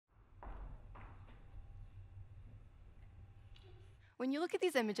When you look at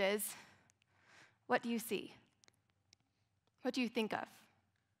these images, what do you see? What do you think of?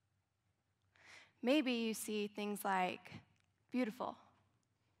 Maybe you see things like beautiful,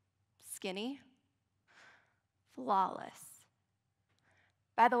 skinny, flawless.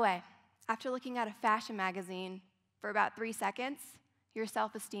 By the way, after looking at a fashion magazine for about 3 seconds, your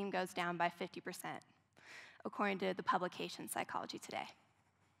self-esteem goes down by 50%, according to the publication Psychology Today.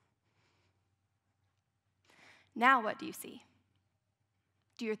 Now what do you see?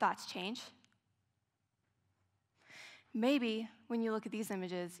 Do your thoughts change? Maybe when you look at these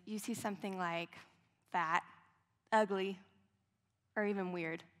images, you see something like fat, ugly, or even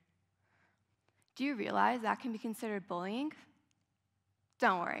weird. Do you realize that can be considered bullying?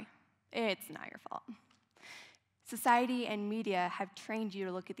 Don't worry, it's not your fault. Society and media have trained you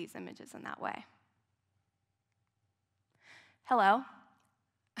to look at these images in that way. Hello,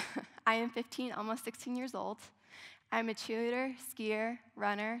 I am 15, almost 16 years old. I'm a cheerleader, skier,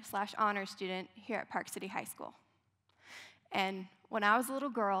 runner, / honor student here at ParkCity High School. And when I was a little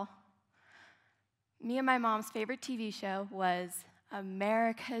girl, me and my mom's favorite TV show was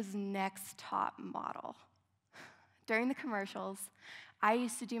America's Next Top Model. During the commercials, I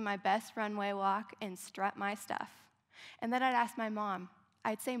used to do my best runway walk and strut my stuff. And then I'd ask my mom,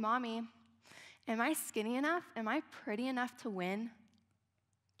 I'd say, "Mommy, am I skinny enough? Am I pretty enough to win?"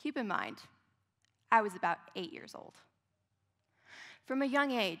 Keep in mind, I was about 8 years old. From a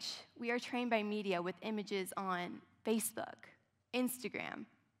young age, we are trained by media with images on Facebook, Instagram,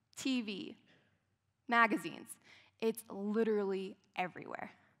 TV, magazines. It's literally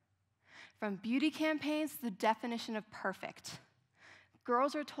everywhere. From beauty campaigns to the definition of perfect.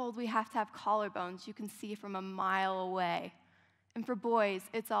 Girls are told we have to have collarbones you can see from a mile away. And for boys,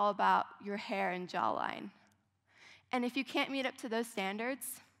 it's all about your hair and jawline. And if you can't meet up to those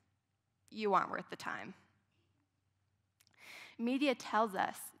standards, you aren't worth the time. Media tells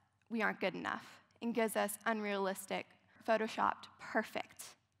us we aren't good enough and gives us unrealistic, photoshopped,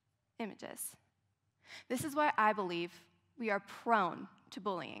 perfect images. This is why I believe we are prone to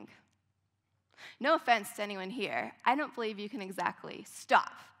bullying. No offense to anyone here, I don't believe you can exactly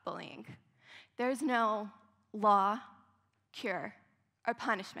stop bullying. There's no law, cure, or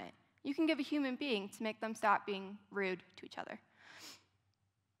punishment you can give a human being to make them stop being rude to each other.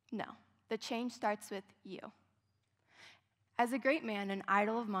 No, the change starts with you. As a great man, an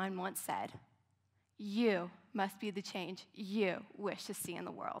idol of mine once said, "You must be the change you wish to see in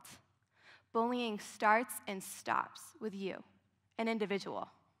the world." Bullying starts and stops with you, an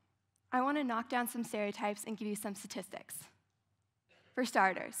individual. I want to knock down some stereotypes and give you some statistics. For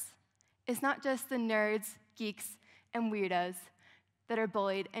starters, it's not just the nerds, geeks, and weirdos that are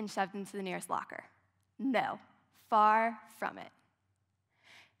bullied and shoved into the nearest locker. No, far from it.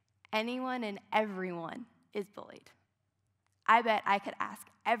 Anyone and everyone is bullied. I bet I could ask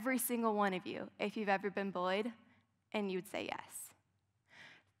every single one of you if you've ever been bullied, and you'd say yes.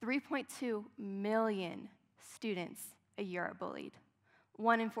 3.2 million students a year are bullied.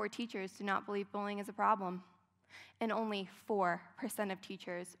 1 in 4 teachers do not believe bullying is a problem, and only 4% of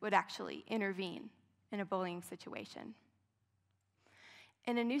teachers would actually intervene in a bullying situation.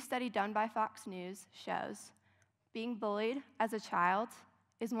 And a new study done by Fox News shows being bullied as a child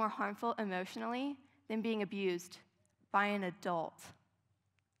is more harmful emotionally than being abused by an adult.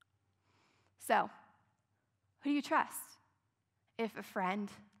 So, who do you trust if a friend,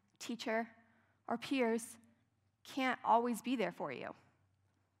 teacher, or peers can't always be there for you?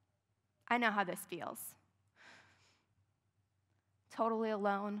 I know how this feels. Totally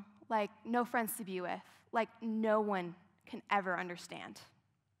alone, like no friends to be with, like no one can ever understand.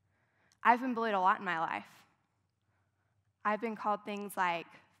 I've been bullied a lot in my life. I've been called things like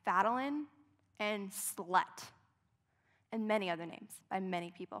Fatalin and slut, and many other names by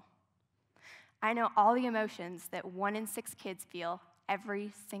many people. I know all the emotions that 1 in 6 kids feel every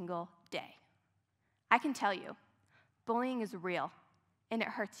single day. I can tell you, bullying is real, and it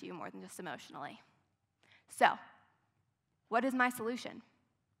hurts you more than just emotionally. So, what is my solution?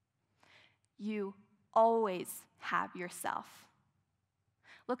 You always have yourself.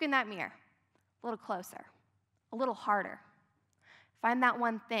 Look in that mirror, a little closer, a little harder. Find that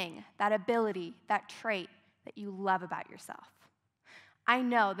one thing, that ability, that trait that you love about yourself. I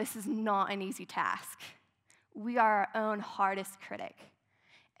know this is not an easy task. We are our own hardest critic,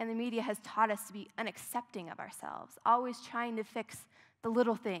 and the media has taught us to be unaccepting of ourselves, always trying to fix the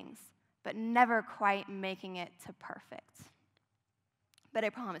little things, but never quite making it to perfect. But I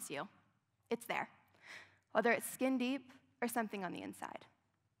promise you, it's there, whether it's skin deep or something on the inside.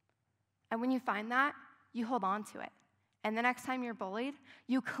 And when you find that, you hold on to it. And the next time you're bullied,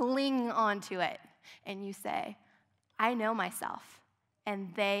 you cling onto it, and you say, I know myself.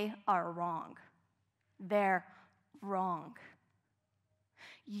 and they are wrong. They're wrong.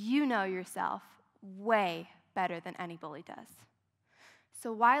 You know yourself way better than any bully does.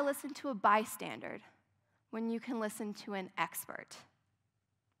 So why listen to a bystander when you can listen to an expert?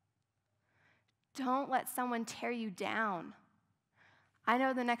 Don't let someone tear you down. I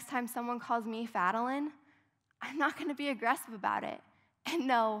know the next time someone calls me Madeline, I'm not going to be aggressive about it. And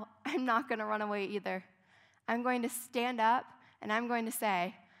no, I'm not going to run away either. I'm going to stand up and I'm going to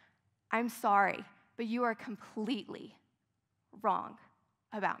say, I'm sorry, but you are completely wrong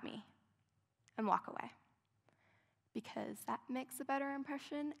about me, and walk away. Because that makes a better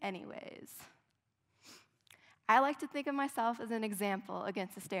impression anyways. I like to think of myself as an example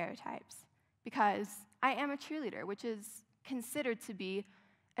against the stereotypes because I am a cheerleader, which is considered to be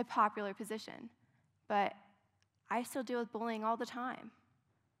a popular position, but I still deal with bullying all the time.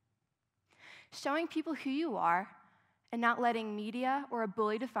 Showing people who you are and not letting media or a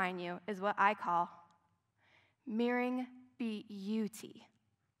bully define you is what I call mirroring beauty.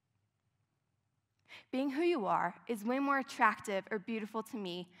 Being who you are is way more attractive or beautiful to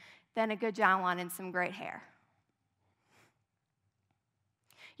me than a good jawline and some great hair.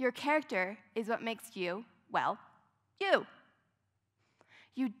 Your character is what makes you, well, you.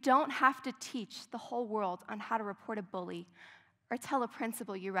 You don't have to teach the whole world on how to report a bully or tell a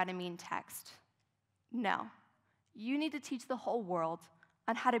principal you read a mean text. No, you need to teach the whole world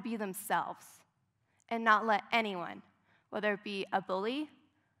on how to be themselves and not let anyone, whether it be a bully,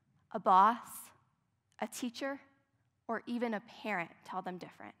 a boss, a teacher, or even a parent, tell them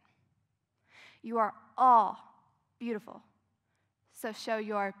different. You are all beautiful, so show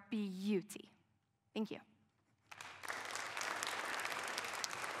your beauty. Thank you.